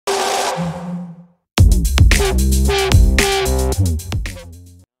Alright,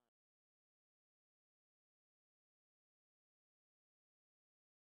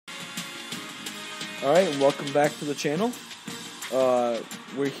 and welcome back to the channel.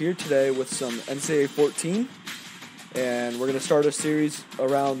 We're here today with some NCAA 14, and we're going to start a series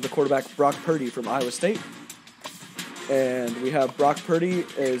around the quarterback Brock Purdy from Iowa State. And we have Brock Purdy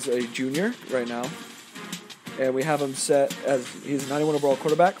as a junior right now, and we have him set as he's a 91 overall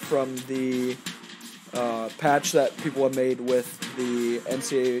quarterback from the patch that people have made with the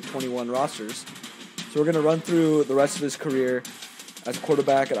NCAA 21 rosters. So we're going to run through the rest of his career as a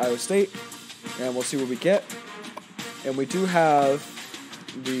quarterback at Iowa State, and we'll see what we get. And we do have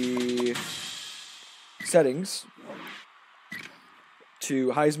the settings to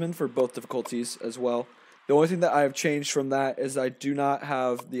Heisman for both difficulties as well. The only thing that I have changed from that is I do not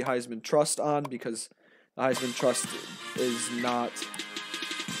have the Heisman Trust on, because the Heisman Trust is not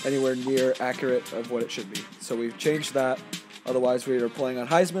anywhere near accurate of what it should be. So we've changed that. Otherwise, we are playing on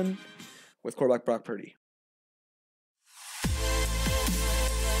Heisman with quarterback Brock Purdy.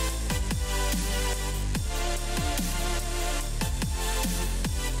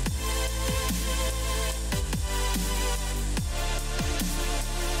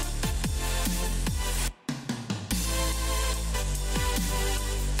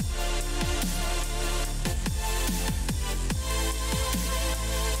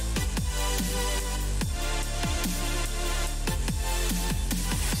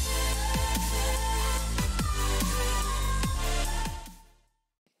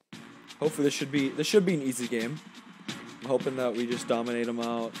 Hopefully this should be an easy game. I'm hoping that we just dominate them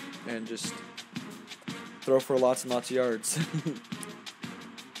out and just throw for lots and lots of yards.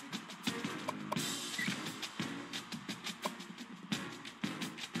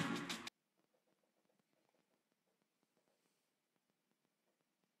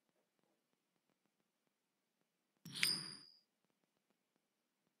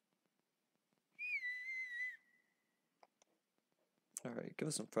 All right, give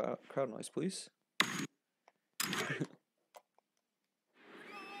us some crowd noise, please.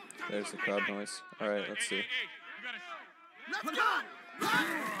 There's the crowd noise. All right, let's see.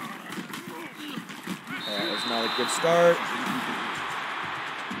 That was not a good start.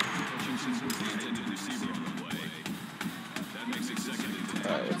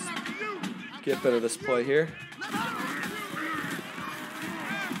 All right, let's get better this play here.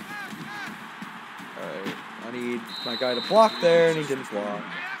 I need my guy to block there, and he didn't block.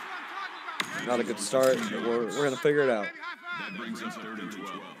 Not a good start, but we're going to figure it out.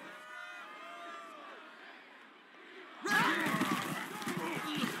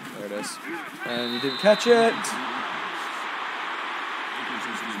 There it is. And you didn't catch it.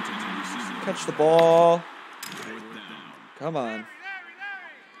 Catch the ball. Come on.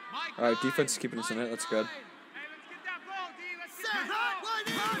 All right, defense is keeping us in it. That's good.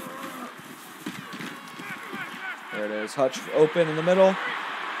 There it is. Hutch open in the middle.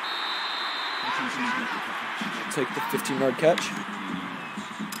 Take the 15-yard catch.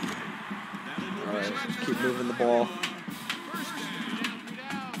 All right, keep moving the ball.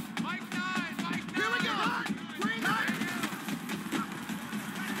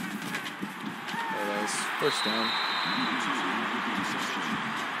 There it is. First down.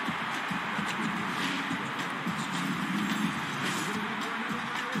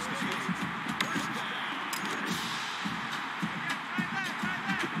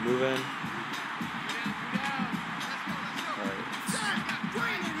 Moving. Alright.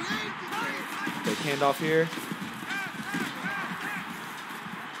 Take handoff here.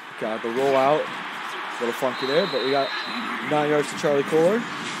 Got the roll out. A little funky there, but we got 9 yards to Charlie Kohler.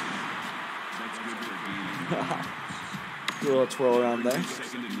 Do a little twirl around there.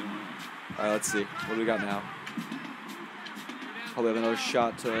 Alright, let's see. What do we got now? Probably have another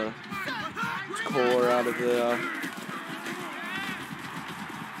shot to Kohler out of the...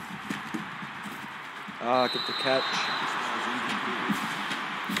 get the catch.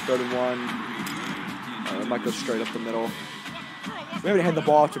 3rd and 1. It might go straight up the middle. We haven't handed the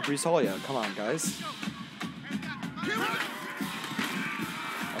ball off to Breece Hall yet. Come on, guys.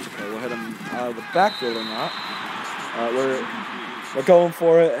 That's okay. We'll hit him out of the backfield or not. We're going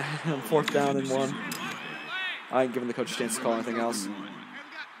for it. 4th down and 1. I ain't giving the coach a chance to call anything else.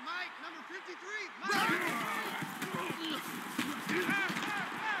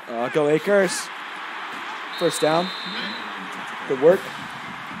 Go Akers. First down. Good work.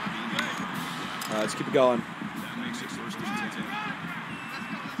 Let's keep it going.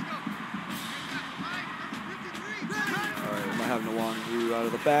 Alright, we might have Nwangwu out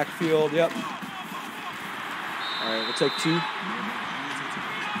of the backfield. Yep. Alright, we'll take 2.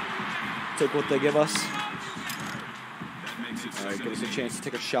 Take what they give us. Alright, give us a chance to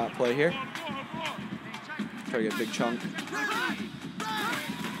take a shot play here. Try to get a big chunk.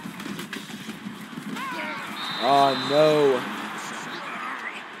 Oh no.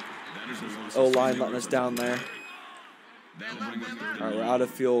 O-line letting us down there. Alright, we're out of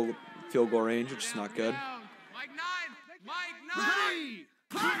field goal range, which is not good.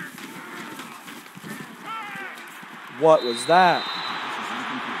 What was that?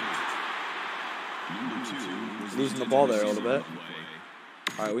 Losing the ball there a little bit.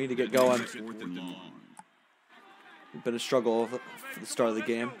 Alright, we need to get going. A bit of struggle for the start of the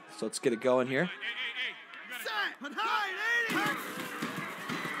game, so let's get it going here.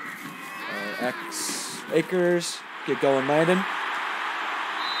 Akers, get going, Landon.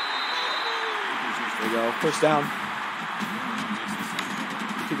 There we go, first down.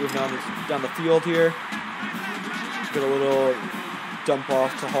 Keep moving down the field here. Get a little dump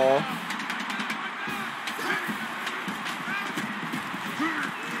off to Hall.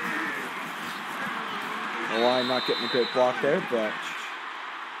 The line not getting a great block there, but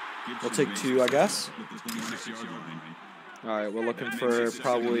we'll take two, I guess. All right, we're looking for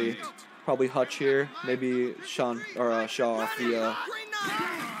probably Hutch here, maybe Shaw off the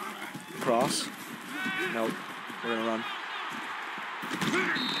cross. Nope, we're gonna run.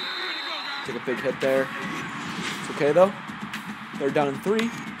 Take a big hit there. It's okay though. They're down in 3.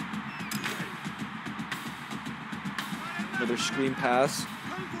 Another screen pass.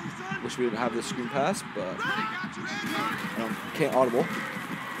 Wish we didn't have this screen pass, but can't audible.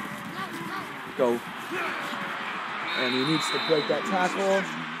 Go. And he needs to break that tackle.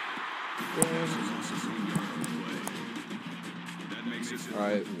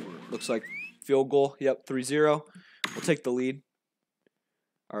 Alright, looks like field goal. Yep, 3-0. We'll take the lead.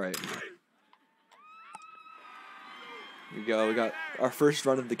 Alright. Here we go. We got our first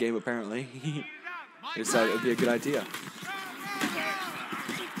run of the game, apparently. We decided it would be a good idea.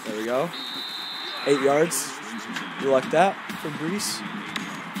 There we go. 8 yards. You like that from Brees?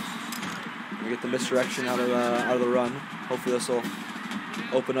 We get the misdirection out of the run. Hopefully this will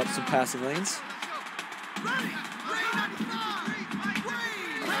open up some passing lanes.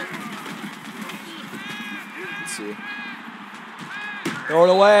 Let's see. Throw it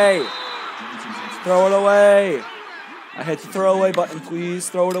away. Throw it away. I hit the throwaway button, please.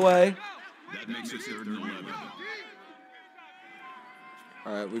 Throw it away.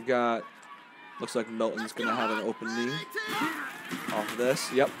 All right, we've got. Looks like Milton's gonna have an open knee off of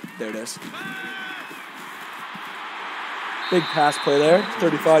this. Yep, there it is. Big pass play there,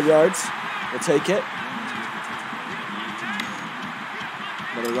 35 yards. We'll take it.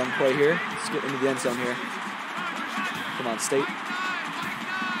 Another run play here. Let's get into the end zone here. Come on, State.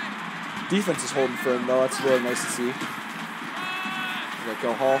 Defense is holding firm though. That's really nice to see.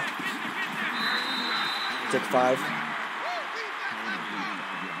 Go Hall. Take 5.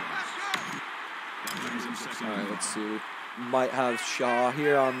 All right, let's see. We might have Shaw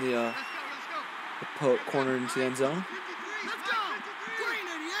here on the corner into the end zone.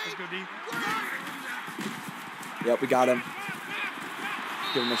 Yep, we got him.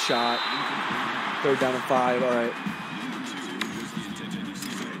 Give him a shot. 3rd down and 5. All right.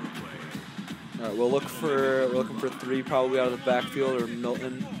 All right, we're looking for 3 probably out of the backfield, or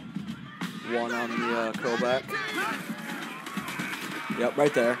Milton 1 on the curlback. Yep,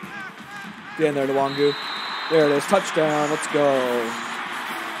 right there. Get in there, Nwangu. There it is, touchdown. Let's go.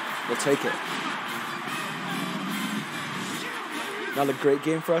 We'll take it. Not a great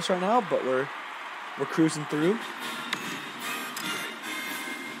game for us right now, but we're cruising through.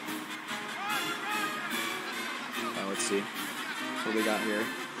 Let's see what we got here.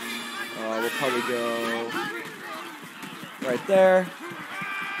 We'll probably go right there.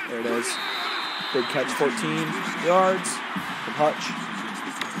 There it is. Big catch, 14 yards from Hutch.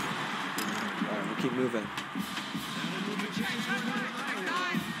 All right, we'll keep moving.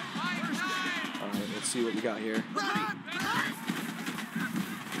 All right, let's see what we got here.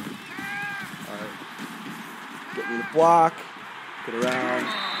 All right, get me the block. Get around.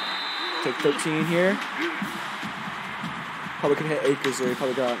 Take 13 here. Probably could hit Akers there. He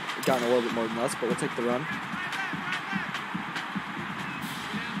probably gotten a little bit more than us, but we'll take the run.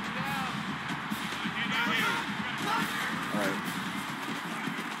 All right.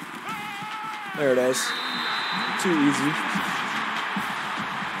 There it is. Too easy.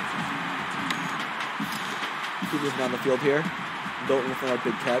 Keep moving down the field here. Dalton with another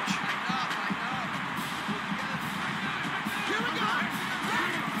big catch.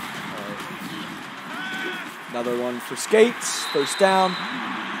 Another one for Skates. 1st down.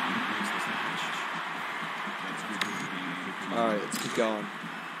 All right, let's keep going.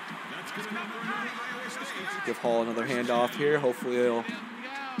 Give Hall another handoff here. Hopefully it'll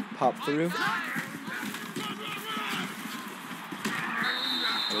pop through.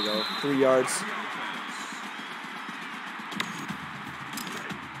 There we go. 3 yards.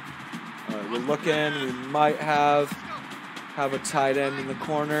 All right, we're looking. We might have a tight end in the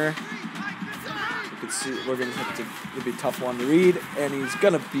corner. You can see we're gonna have to. It'll be a tough one to read, and he's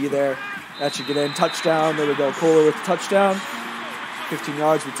gonna be there. That should get in. Touchdown. There we go. Kohler with the touchdown. 15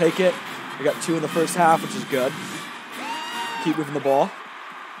 yards. We take it. We got 2 in the first half, which is good. Keep moving the ball.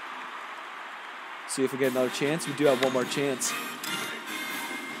 See if we get another chance. We do have one more chance.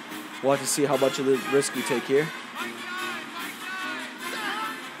 We'll have to see how much of the risk we take here.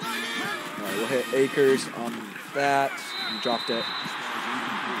 All right, we'll hit Akers on that. We dropped it.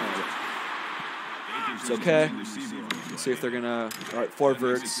 Right. It's okay. Let's see if they're gonna. All right, 4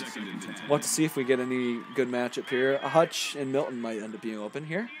 verts. We'll have to see if we get any good matchup here. Hutch and Milton might end up being open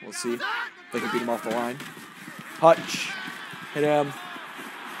here. We'll see if they can beat him off the line. Hutch, hit him.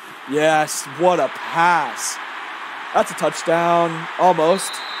 Yes, what a pass. That's a touchdown,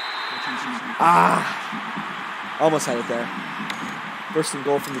 almost. Almost had it there. First and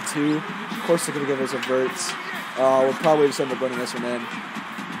goal from the 2. Of course they're gonna give us a verts. We'll probably just end up running this one in.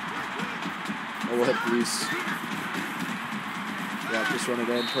 Or we'll hit Brees. Yeah, just run it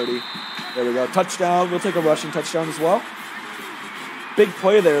in, Purdy. There we go. Touchdown. We'll take a rushing touchdown as well. Big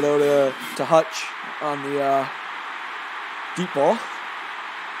play there, though, to Hutch on the deep ball.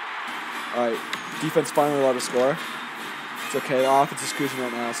 All right. Defense finally allowed to score. It's okay. The offense is cruising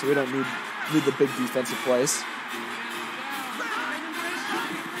right now, so we don't need the big defensive plays.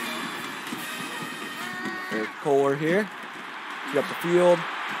 Kohler here. Get up the field.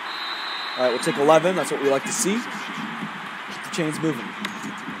 All right, we'll take 11. That's what we like to see. Keep the chains moving.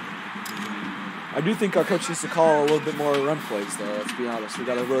 I do think our coach needs to call a little bit more run plays, though. Let's be honest. We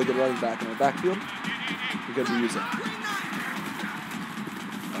got a really good running back in our backfield. We're going to use it.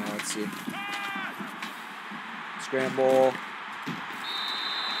 Let's see. Scramble.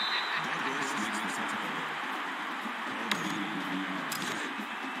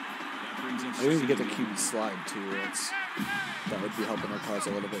 I need to get the QB slide too. That would be helping our cause a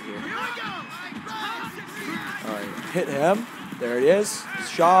little bit here. All right, hit him. There he is.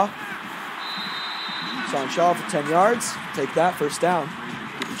 Shaw. Shaw for 10 yards. Take that. First down.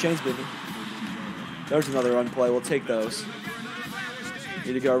 Keep the chains moving. There's another run play. We'll take those.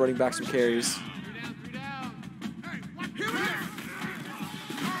 Need to go running back some carries.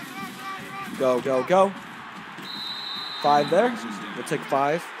 Go, go, go. 5 there. We'll take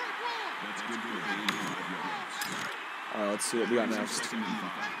 5. All right, let's see what we got next.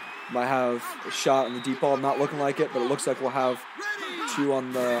 Might have a shot on the deep ball. Not looking like it, but it looks like we'll have 2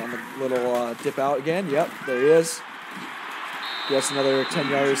 on the little dip out again. Yep, there he is. Yes, another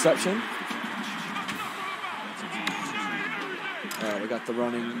 10-yard reception. All right, we got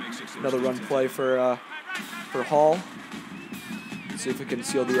another run play for Hall. See if we can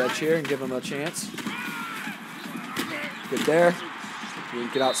seal the edge here and give him a chance. Good there. We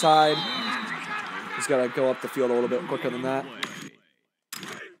can get outside. He's got to go up the field a little bit quicker than that.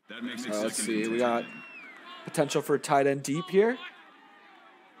 Let's see. We got potential for tight end deep here.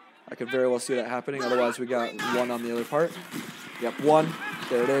 I could very well see that happening. Otherwise, we got 1 on the other part. Yep, 1.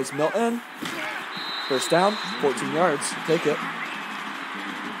 There it is. Milton. First down. 14 yards. Take it.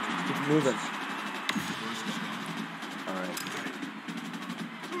 Keep it moving. All right.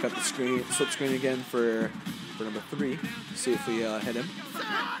 Got the slip screen again for number 3. See if we hit him.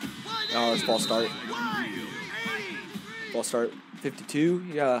 Oh, it's false start. False start. 52.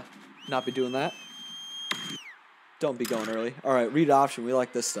 Yeah, not be doing that. Don't be going early. All right, read option. We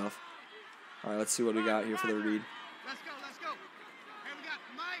like this stuff. All right, let's see what we got here for the read. Let's go. Hey, we got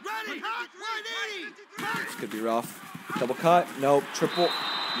Mike. Ready. This could be rough. Double cut. Nope. Triple.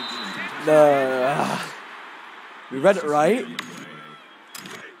 We read it right.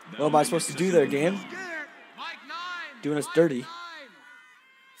 What am I supposed to do there, game? Doing us dirty.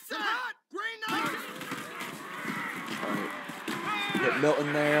 Get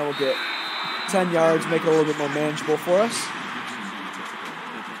Milton there. We'll get 10 yards, make it a little bit more manageable for us.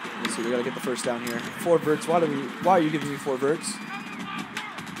 Let's see, we gotta get the first down here. 4 verts. Why are you giving me 4 verts?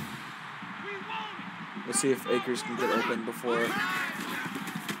 We'll see if Akers can get open before.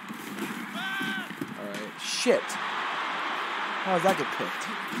 Alright. Shit. How does that get picked?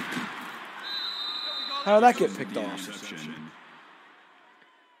 How did that get picked off?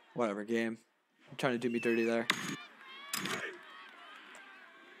 Whatever, game. You're trying to do me dirty there.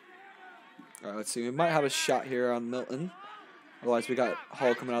 Alright, let's see. We might have a shot here on Milton. Otherwise, we got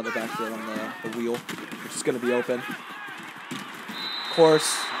Hall coming out of the backfield on the wheel, which is going to be open. Of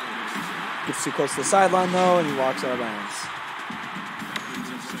course, Gets too close to the sideline, though, and he walks out of bounds.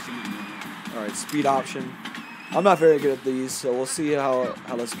 All right, speed option. I'm not very good at these, so we'll see how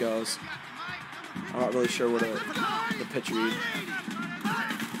this goes. I'm not really sure what the pitch read.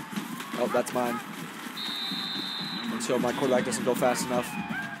 Oh, that's mine. Until my quarterback doesn't go fast enough.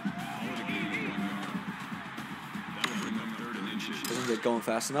 Doesn't get going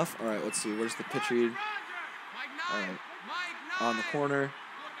fast enough. All right, let's see. Where's the pitch read? All right, on the corner.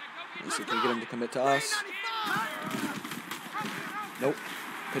 Let's see if we can get him to commit to us. Nope.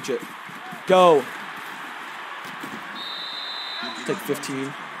 Pitch it. Go. Take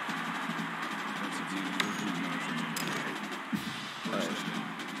 15. All right.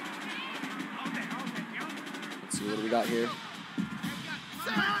 Let's see what do we got here.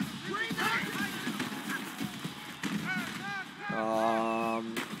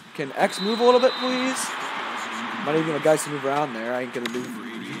 Can X move a little bit, please? Might even get guys to move around there. I ain't gonna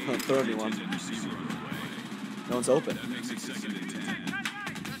throw anyone. No one's open.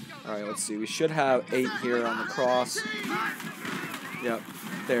 All right, let's see. We should have 8 here on the cross. Yep,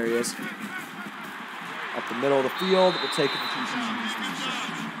 there he is. Up the middle of the field. We'll take it.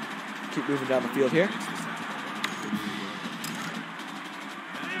 Keep moving down the field here.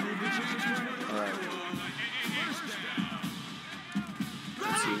 All right.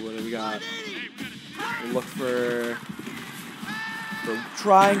 Let's see, what do we got? We'll look for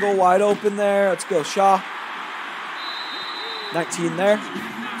triangle wide open there. Let's go, Shaw. 19 there.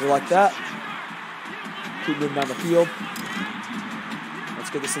 We like that. Keep moving down the field. Let's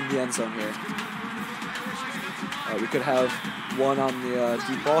get this in the end zone here. All right, we could have 1 on the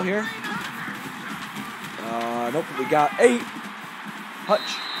deep ball here. Nope, we got 8.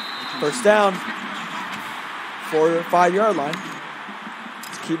 Hutch. First down. 4 or 5 yard line.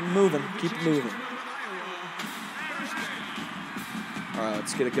 Let's keep it moving. Keep it moving. All right,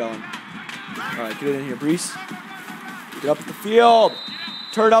 let's get it going. All right, get it in here, Brees. Get up the field.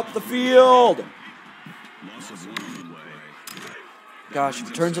 Turn up the field. Gosh, if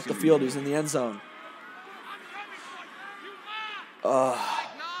he turns up the field, he's in the end zone. All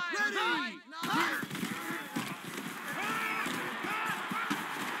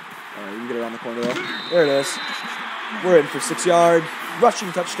right, we can get it on the corner, though. There it is. We're in for 6 yard.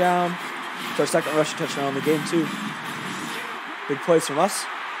 Rushing touchdown. It's our second rushing touchdown in the game, too. Big plays from us.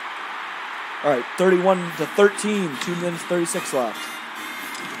 All right, 31-13. 2 minutes, 36 left.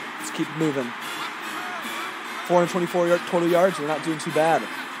 Let's keep moving. 424 total yards. We're not doing too bad.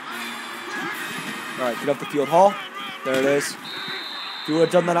 All right, get up the field, Hall. There it is. If you would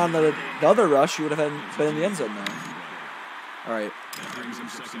have done that on the other rush, you would have been in the end zone now. All right.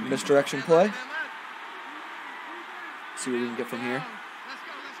 Misdirection play. See what we can get from here.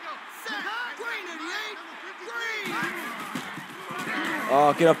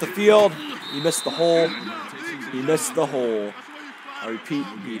 Oh, get up the field. He missed the hole. He missed the hole. I repeat,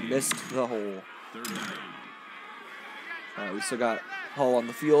 he missed the hole. All right, we still got Hall on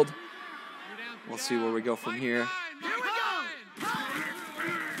the field. We'll see where we go from here.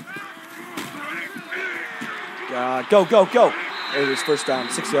 Go, go, go. There it is, first down,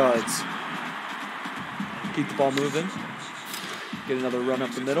 6 yards. Keep the ball moving. Get another run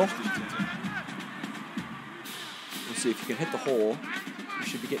up the middle. We'll see if you can hit the hole. You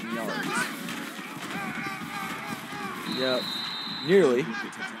should be getting yards. Yep, nearly.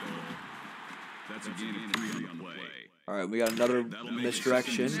 All right, we got another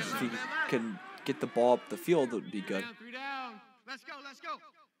misdirection. If you can get the ball up the field, that would be good. Let's go, let's go.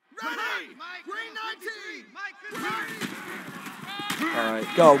 Ready! Green 19! All right,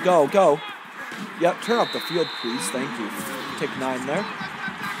 go, go, go. Yep, turn up the field, please. Thank you. Take 9 there.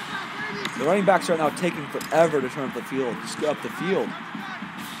 The running backs right now taking forever to turn up the field. Just get up the field.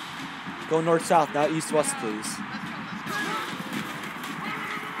 Go north-south, not east-west, please.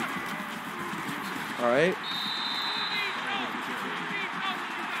 All right.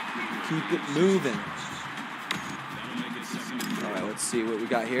 Keep it moving. All right, let's see what we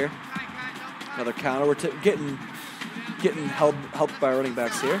got here. Another counter. We're getting helped by running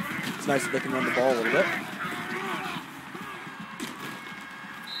backs here. It's nice that they can run the ball a little bit.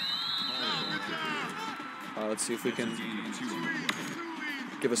 Let's see if we can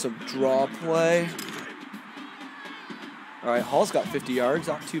give us a draw play. All right, Hall's got 50 yards.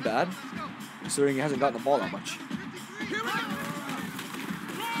 Not too bad, considering he hasn't gotten the ball that much.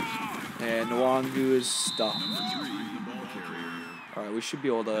 And Nwangu is stopped. All right, we should be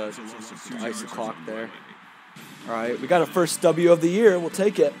able to ice the clock there. All right, we got a first W of the year. We'll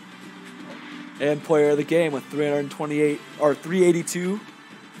take it. And player of the game with 382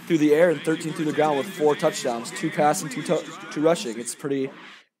 through the air and 13 through the ground with 4 touchdowns, 2 passing, 2 rushing. It's pretty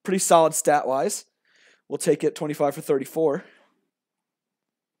pretty solid stat-wise. We'll take it 25 for 34.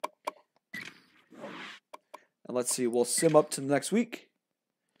 And let's see, we'll sim up to the next week.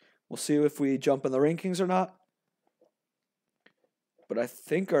 We'll see if we jump in the rankings or not. But I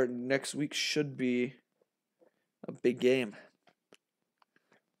think our next week should be a big game.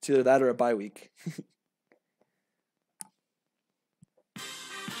 It's either that or a bye week.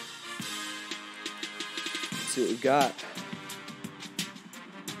 Let's see what we've got.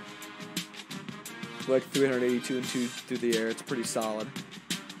 Like 382 and 2 through the air. It's pretty solid.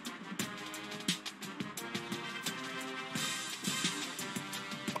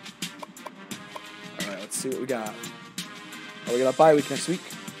 Alright, let's see what we got. Oh, we got a bye week next week.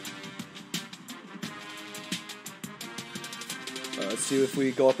 Let's see if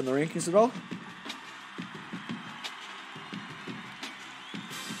we go up in the rankings at all.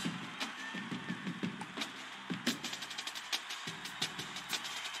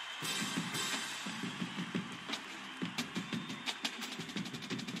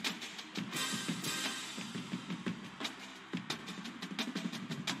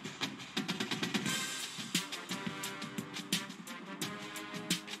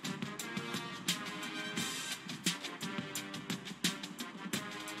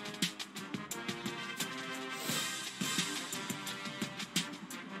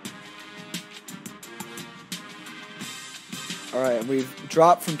 All right, and we've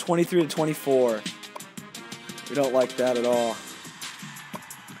dropped from 23 to 24. We don't like that at all.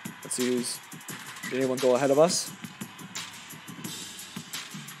 Let's see did anyone go ahead of us?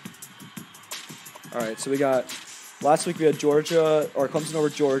 All right, so we got, last week we had Clemson over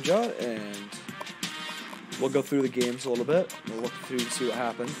Georgia, and we'll go through the games a little bit. We'll look through to see what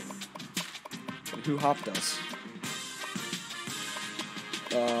happened. And who hopped us?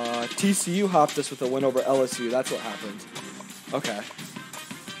 TCU hopped us with a win over LSU. That's what happened. Okay.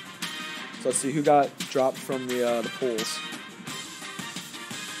 So let's see who got dropped from the polls.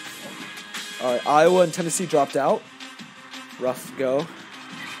 All right, Iowa and Tennessee dropped out. Rough go.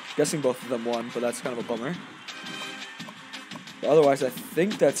 Guessing both of them won, but that's kind of a bummer. But otherwise, I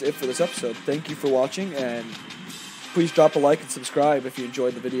think that's it for this episode. Thank you for watching, and please drop a like and subscribe if you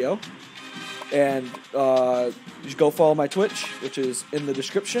enjoyed the video. And you should go follow my Twitch, which is in the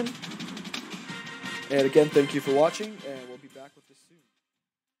description. And again, thank you for watching, and we'll be back with this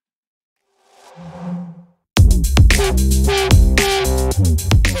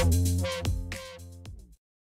soon.